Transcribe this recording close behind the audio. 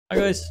Hi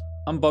guys,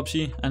 I'm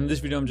Bobsi, and in this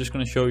video I'm just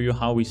going to show you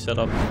how we set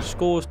up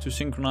scores to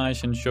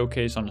synchronize and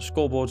showcase on the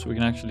scoreboard so we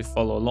can actually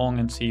follow along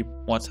and see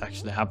what's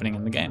actually happening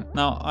in the game.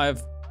 Now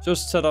I've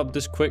just set up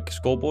this quick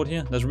scoreboard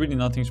here. There's really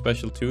nothing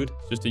special to it.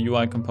 It's just a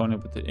UI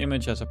component with the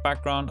image as a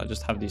background. I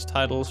just have these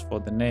titles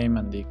for the name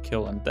and the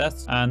kill and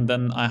death. And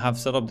then I have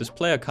set up this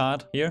player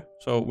card here,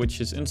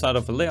 which is inside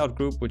of a layout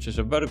group, which is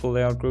a vertical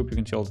layout group. You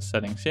can see all the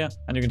settings here.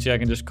 And you can see I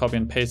can just copy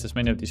and paste as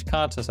many of these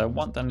cards as I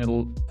want, and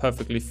it'll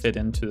perfectly fit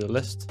into the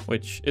list,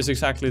 which is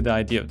exactly the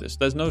idea of this.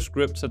 There's no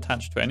scripts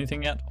attached to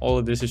anything yet. All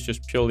of this is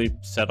just purely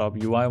set up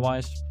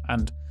UI-wise,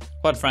 and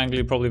quite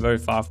frankly, probably very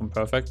far from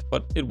perfect,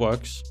 but it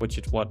works, which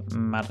is what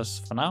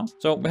matters for now.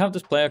 So we have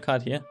this player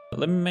card here.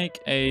 Let me make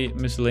a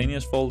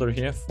miscellaneous folder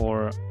here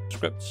for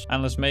scripts,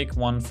 and let's make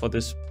one for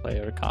this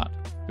player card,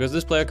 because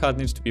this player card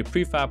needs to be a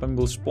prefab, and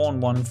we'll spawn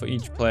one for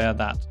each player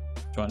that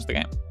joins the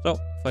game. So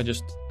if I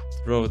just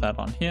throw that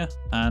on here,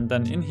 and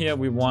then in here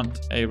we want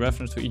a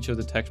reference to each of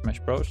the text mesh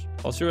pros.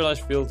 I'll serialize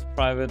field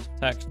private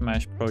text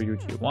mesh pro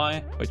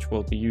UGY, which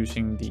will be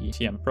using the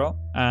TM Pro,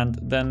 and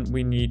then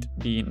we need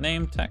the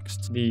name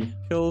text, the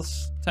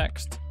kills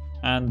text,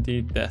 and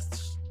the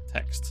deaths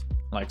text,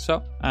 like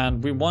so.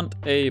 And we want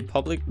a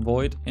public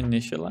void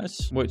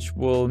initialize, which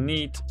will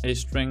need a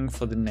string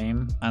for the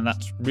name, and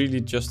that's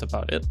really just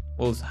about it.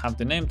 We'll have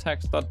the name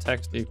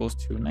text.text equals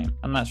to name,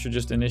 and that should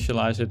just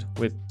initialize it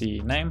with the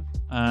name,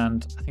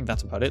 and I think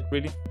that's about it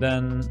really.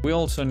 Then we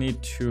also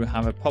need to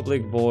have a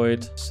public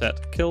void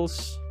set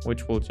kills,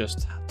 which will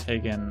just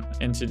take an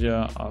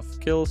integer of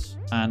kills,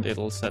 and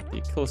it'll set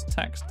the kills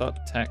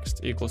text.text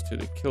equals to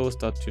the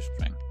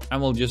kills.toString.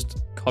 And we'll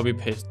just copy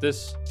paste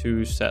this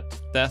to set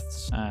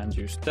deaths, and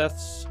use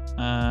deaths,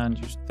 and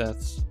use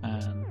deaths,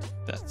 and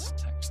deaths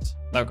text.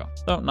 There we go.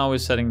 So now we're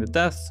setting the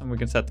deaths, and we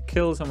can set the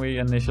kills, and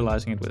we're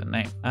initializing it with a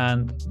name.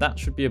 And that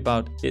should be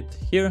about it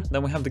here.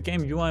 Then we have the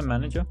game UI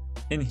manager.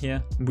 In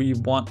here, we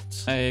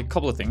want a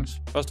couple of things.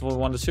 First of all, we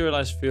want a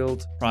serialized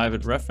field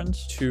private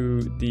reference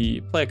to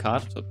the player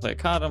card. So player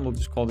card, and we'll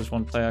just call this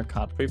one player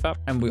card prefab.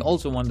 And we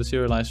also want the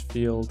serialized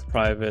field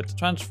private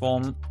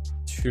transform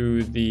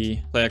to the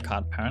player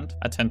card parent.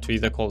 I tend to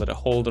either call it a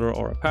holder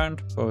or a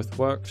parent, both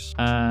works.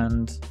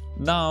 And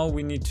now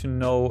we need to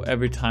know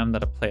every time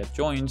that a player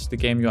joins, the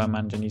game UI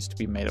manager needs to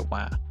be made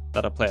aware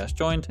that a player has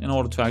joined in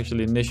order to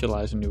actually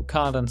initialize a new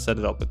card and set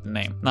it up with the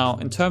name. Now,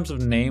 in terms of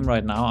name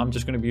right now, I'm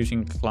just going to be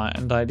using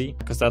client ID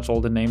because that's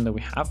all the name that we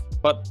have,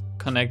 but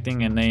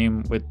connecting a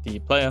name with the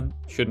player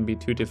shouldn't be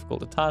too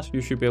difficult a task.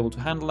 You should be able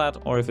to handle that,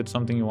 or if it's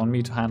something you want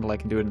me to handle, I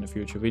can do it in a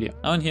future video.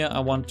 Now in here,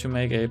 I want to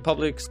make a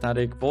public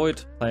static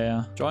void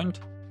player joined,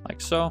 like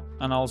so,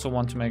 and I also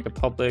want to make a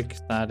public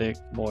static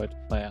void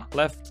player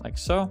left, like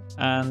so.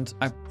 And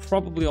I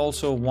probably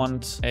also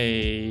want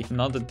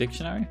another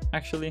dictionary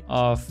actually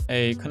of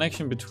a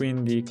connection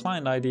between the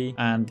client ID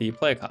and the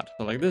player card,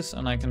 so like this.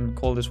 And I can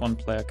call this one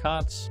player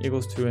cards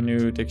equals to a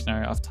new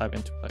dictionary of type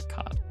into player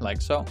card,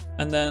 like so.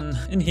 And then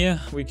in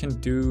here we can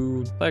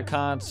do player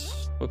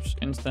cards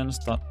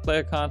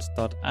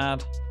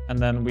instance.playercards.add, and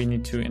then we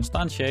need to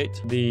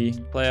instantiate the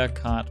player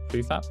card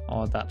prefab,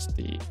 or that's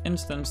the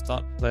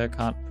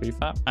instance.playercard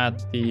prefab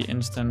at the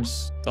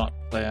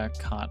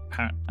instance.playercard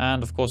parent.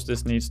 And of course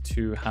this needs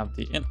to have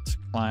the int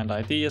client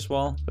ID as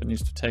well, so it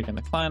needs to take in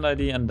the client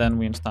ID, and then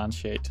we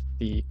instantiate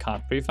the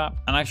card prefab.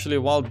 And actually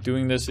while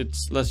doing this,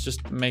 let's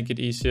just make it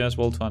easier as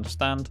well to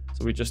understand.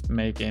 So we just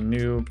make a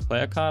new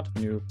player card,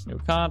 new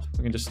card.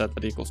 We can just set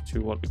that equals to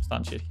what we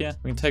instantiate here.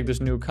 We can take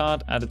this new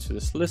card, add it to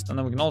this list, and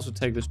then we can also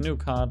take this new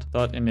card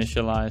dot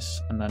initialize,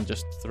 and then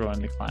just throw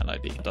in the client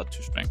ID dot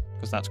toString,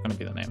 because that's going to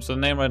be the name. So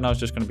the name right now is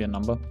just going to be a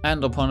number.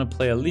 And upon a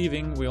player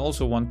leaving, we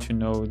also want to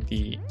know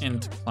the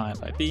int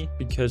client ID,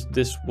 because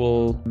this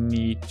will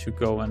need to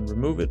go and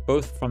remove it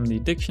both from the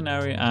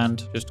dictionary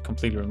and just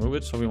completely remove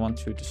it. So we want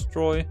to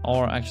destroy,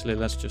 or actually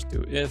let's just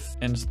do if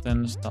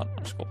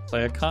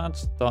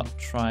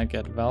instance.playercards.try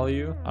get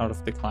value out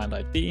of the client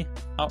ID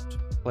out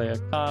player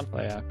card,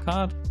 like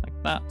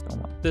that. Don't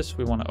want this.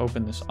 We want to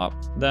open this up.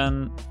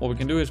 Then what we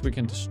can do is we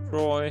can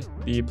destroy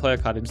the player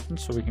card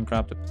instance. So we can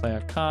grab the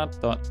player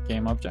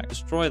card.gameObject,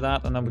 destroy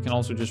that, and then we can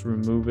also just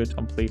remove it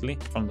completely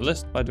from the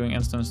list by doing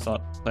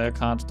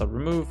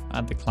instance.playercards.remove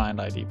at the client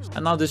ID.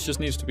 And now this just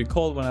needs to be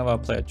called whenever a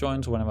player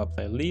joins or whenever a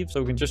player leaves.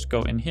 So we can just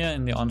go in here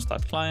in the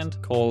onStart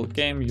client, call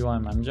game UI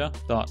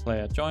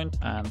manager.player joined,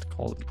 and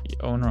call the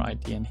owner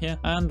ID in here.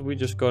 And we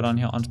just go down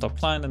here onStart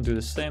client and do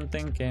the same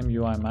thing, game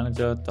UI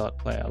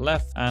manager.player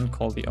left, and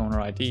call the owner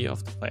ID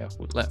of the player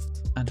who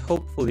left. And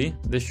hopefully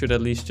this should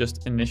at least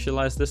just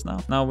initialize this now.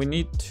 Now we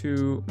need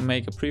to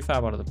make a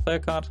prefab out of the player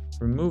card,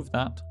 remove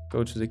that,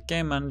 go to the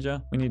game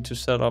manager. We need to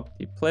set up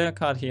the player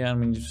card here, and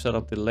we need to set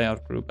up the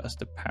layout group as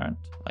the parent,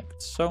 like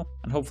so.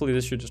 And hopefully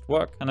this should just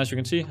work. And as you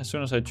can see, as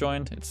soon as I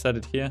joined, it set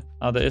it here.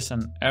 Now there is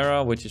an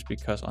error, which is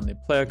because on the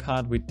player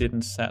card we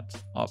didn't set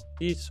up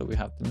these. So we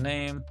have the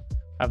name,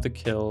 have the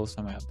kills,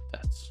 and we have the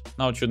deaths.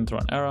 Now it shouldn't throw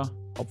an error.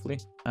 hopefully.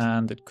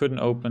 And it couldn't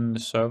open the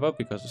server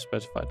because of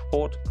specified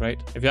port.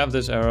 Great. If you have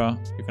this error,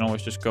 you can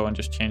always just go and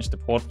just change the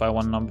port by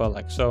one number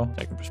like so.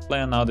 I can press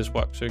play and now this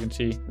works. So you can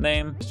see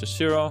name is just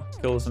 0,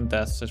 kills and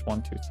deaths is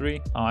 1, 2,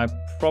 3. Now I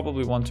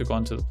probably want to go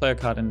into the player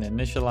card in the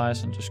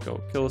initialize and just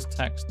go kills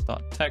text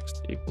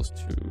equals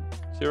to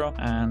 0.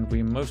 And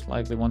we most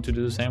likely want to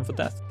do the same for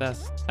death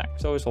text.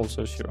 So it's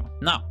also 0.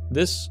 Now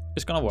this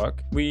is gonna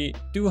work. We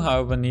do,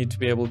 however, need to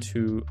be able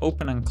to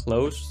open and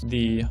close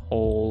the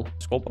whole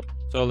scoreboard.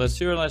 So let's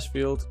serialize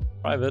field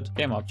private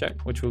game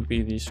object, which will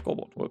be the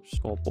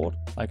scoreboard,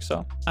 like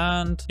so.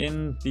 And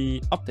in the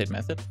update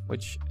method,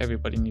 which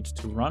everybody needs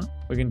to run,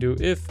 we can do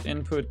if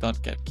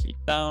input.getKey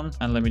down,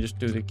 and let me just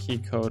do the key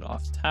code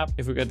of tab.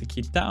 If we get the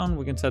key down,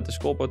 we can set the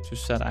scoreboard to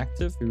set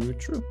active to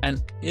true.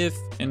 And if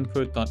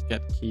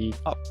input.getKey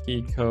up,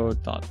 key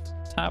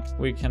code.tab,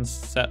 we can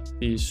set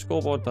the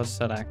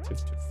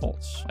scoreboard.setActive to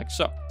false, like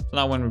so. So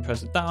now when we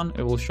press it down,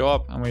 it will show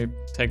up, and we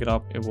take it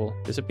up, it will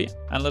disappear.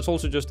 And let's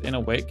also just in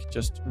awake,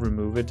 just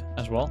remove it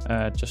as well,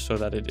 just so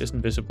that it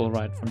isn't visible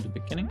right from the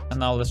beginning. And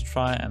now let's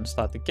try and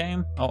start the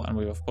game. Oh, and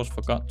we of course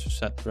forgot to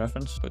set the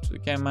reference. Go to the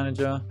game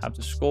manager, have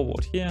the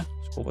scoreboard here,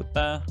 scoreboard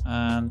there,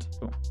 and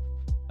boom.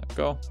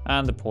 Go,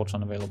 and the port's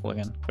unavailable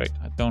again. Great.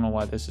 I don't know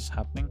why this is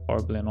happening,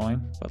 horribly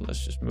annoying, but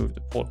let's just move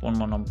the port one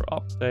more number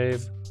up,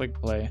 save, click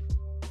play.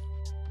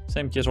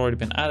 Same key has already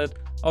been added.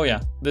 Oh yeah,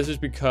 this is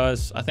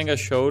because I think I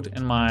showed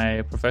in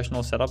my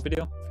professional setup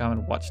video. If you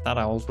haven't watched that,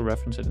 I also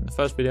referenced it in the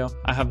first video.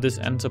 I have this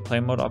enter play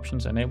mode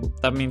options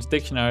enabled. That means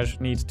dictionaries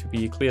need to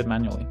be cleared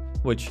manually,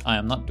 which I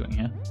am not doing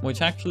here,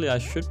 which actually I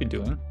should be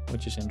doing,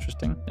 which is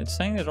interesting. It's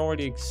saying it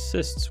already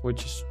exists,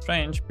 which is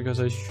strange because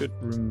I should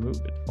remove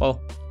it.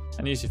 Well,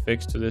 an easy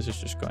fix to this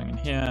is just going in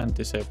here and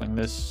disabling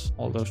this.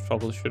 All those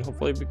troubles should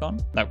hopefully be gone.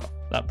 There we go.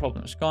 That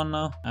problem is gone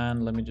now.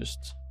 And let me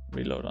just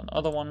reload on the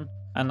other one.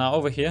 And now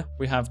over here,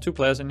 we have 2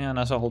 players in here. And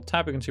as I hold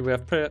tab, you can see we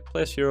have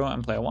player 0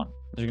 and player 1.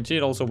 As you can see,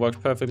 it also works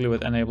perfectly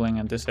with enabling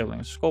and disabling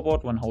the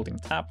scoreboard when holding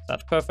tab.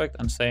 That's perfect.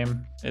 And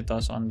same it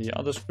does on the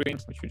other screen,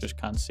 which you just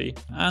can't see.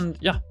 And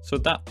yeah, so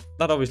that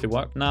obviously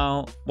worked.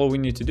 Now, what we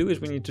need to do is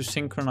we need to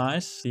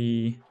synchronize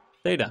the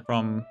data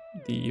from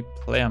the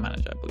player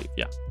manager, I believe.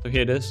 Yeah, so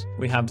here it is.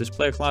 We have this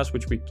player class,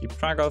 which we keep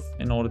track of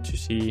in order to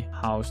see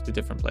how's the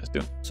different players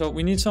doing. So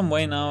we need some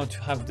way now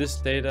to have this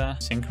data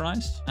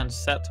synchronized and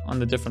set on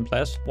the different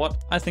players.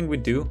 What I think we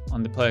do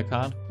on the player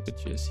card,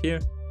 which is here,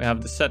 we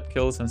have the set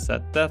kills and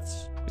set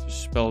deaths, which is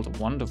spelled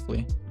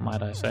wonderfully,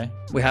 might I say.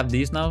 We have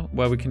these now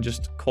where we can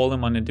just call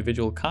them on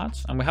individual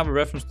cards, and we have a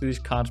reference to these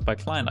cards by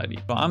client ID.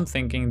 So I'm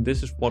thinking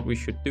this is what we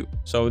should do.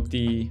 So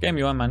the game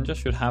UI manager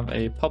should have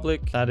a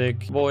public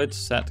static void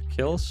set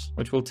kills,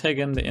 which will take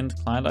in the int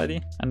client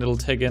ID, and it'll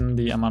take in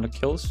the amount of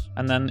kills.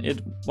 And then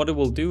what it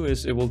will do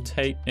is it will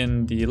take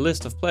in the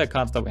list of player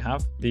cards that we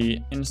have, the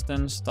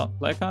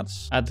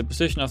instance.playercards at the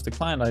position of the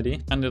client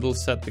ID, and it'll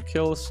set the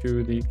kills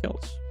to the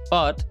kills.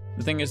 But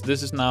the thing is,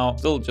 this is now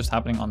still just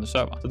happening on the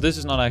server. So this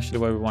is not actually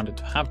where we want it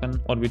to happen.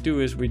 What we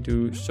do is we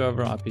do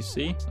server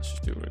RPC. Let's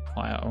just do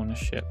require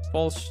ownership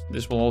false.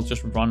 This will all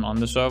just run on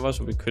the server.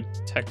 So we could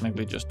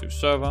technically just do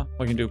server.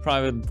 We can do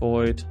private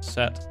void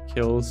set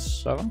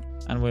kills server.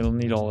 And we'll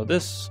need all of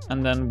this.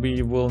 And then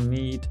we will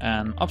need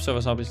an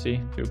observers,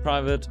 obviously, do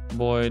private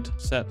void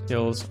set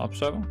kills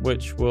observer,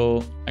 which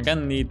will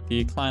again need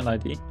the client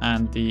ID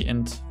and the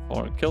int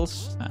for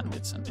kills. And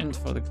it's an int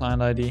for the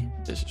client ID.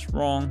 This is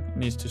wrong. It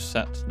needs to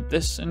set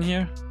this in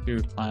here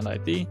to client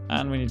ID,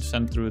 and we need to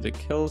send through the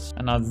kills.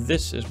 And now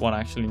this is what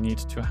actually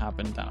needs to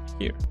happen down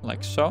here,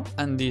 like so.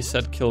 And the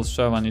set kills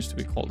server needs to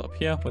be called up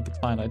here with the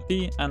client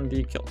ID and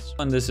the kills.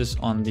 And this is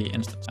on the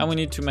instance. And we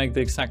need to make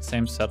the exact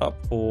same setup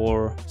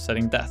for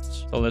setting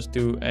deaths. So let's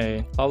do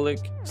a public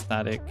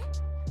static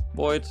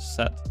void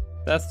set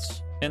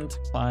deaths int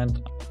client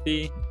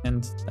ID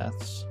int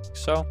deaths, like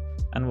so.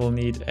 And we'll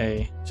need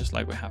a, just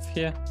like we have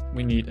here,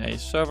 we need a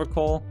server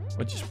call,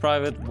 which is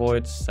private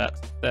void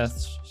set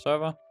deaths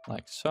server,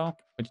 like so,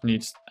 which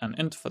needs an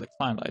int for the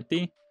client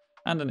ID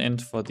and an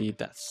int for the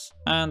deaths.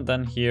 And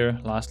then here,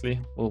 lastly,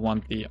 we'll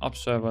want the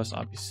observers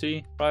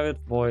RPC, private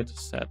void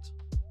set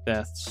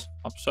deaths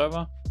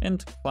observer,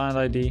 int client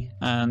ID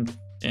and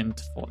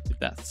int for the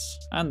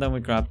deaths. And then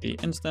we grab the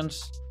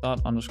instance dot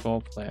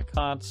underscore player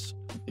cards,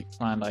 the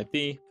client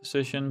ID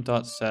position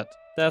dot set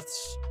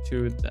deaths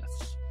to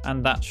deaths.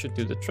 And that should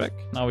do the trick.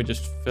 Now we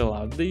just fill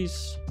out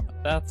these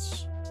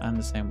deaths, and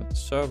the same with the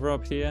server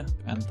up here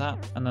and that.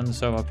 And then the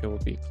server up here will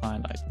be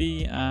client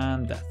ID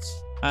and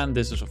deaths. And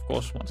this is, of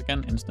course, once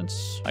again,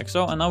 instance, like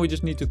so. And now we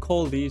just need to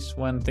call these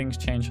when things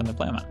change on the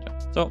player manager.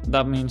 So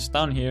that means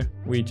down here,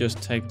 we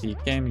just take the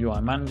game UI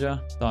manager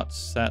dot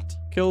set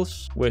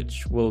kills,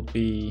 which will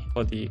be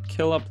for the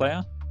killer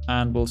player,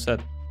 and we'll set,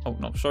 oh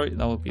no, sorry,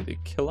 that will be the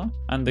killer,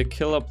 and the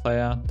killer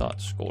player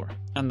dot score.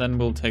 And then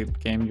we'll take the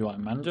game UI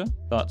manager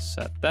dot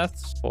set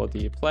deaths for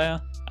the player,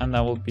 and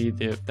that will be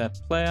the dead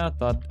player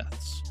dot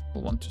deaths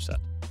we'll want to set.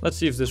 let's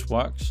see if this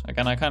works.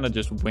 Again, I kind of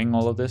just wing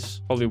all of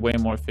this. Probably way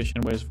more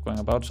efficient ways of going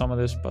about some of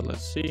this, but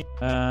let's see.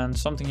 And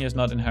something here is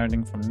not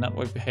inheriting from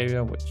network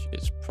behavior, which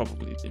is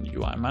probably the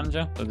UI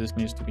manager. So this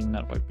needs to be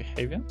network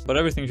behavior, but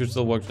everything should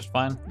still work just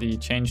fine. The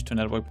change to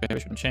network behavior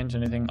shouldn't change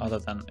anything other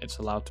than it's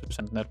allowed to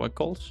send network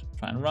calls.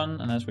 Try and run.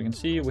 And as we can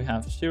see, we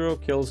have 0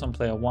 kills on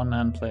player 1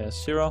 and player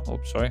 0.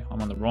 Oops, sorry,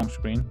 I'm on the wrong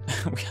screen.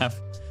 We have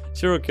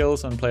 0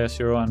 kills on player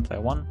 0 and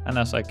player 1. And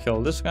as I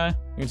kill this guy,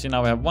 you can see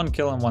now we have 1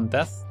 kill and 1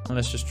 death. And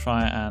let's just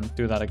try and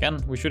do that again.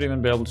 We should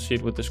even be able to see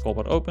it with the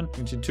scoreboard open. You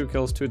can see 2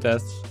 kills, 2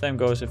 deaths. Same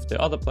goes if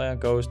the other player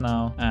goes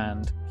now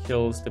and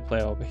kills the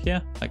player over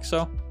here, like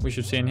so. We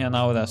should see in here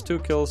now it has 2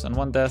 kills and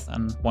 1 death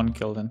and 1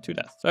 killed and 2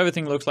 deaths. So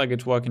everything looks like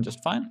it's working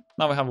just fine.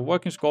 Now we have a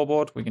working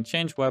scoreboard. We can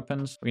change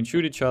weapons. We can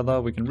shoot each other.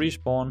 We can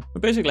respawn.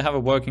 We basically have a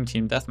working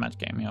team deathmatch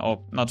game here,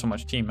 or not so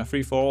much team, a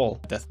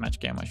free-for-all deathmatch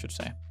game, I should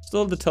say.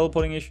 Still the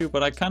teleporting issue,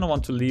 but I kind of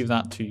want to leave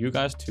that to you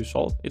guys to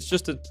solve. It's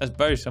just a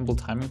very simple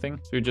timing thing.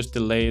 So you just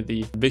delay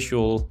the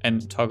visual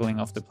and toggling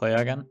of the player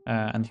again,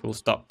 and he will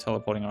stop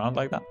teleporting around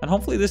like that. And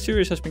hopefully this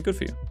series has been good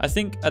for you. I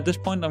think at this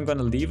point I'm going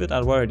to leave it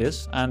at where it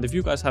is. And if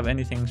you guys have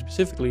anything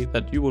specifically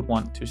that you would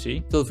want to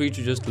see, feel free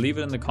to just leave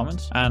it in the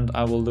comments and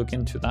I will look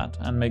into that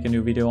and make a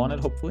new video on it,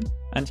 hopefully.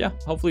 And yeah,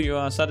 hopefully you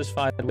are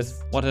satisfied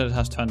with what it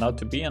has turned out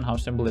to be and how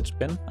simple it's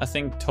been. I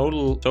think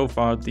total so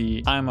far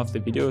the time of the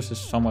videos is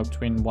somewhere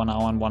between 1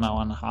 hour and 1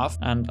 hour and a half.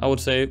 And I would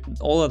say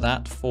all of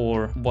that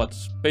for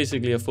what's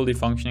basically a fully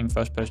functioning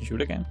first-person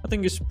shooter game, I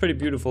think is pretty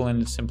beautiful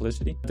in its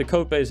simplicity. The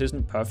code base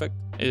isn't perfect.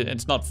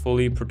 It's not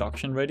fully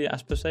production ready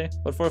as per se,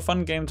 but for a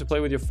fun game to play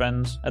with your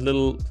friends, a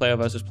little player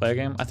versus player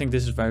game, I think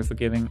this is very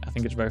forgiving. I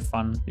think it's very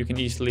fun. You can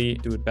easily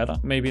do it better.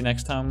 Maybe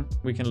next time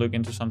we can look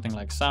into something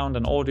like sound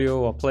and audio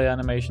or player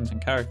animations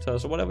and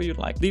characters or whatever you'd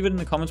like. Leave it in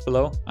the comments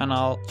below and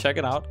I'll check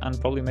it out and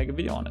probably make a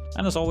video on it.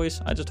 And as always,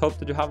 I just hope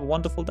that you have a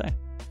wonderful day.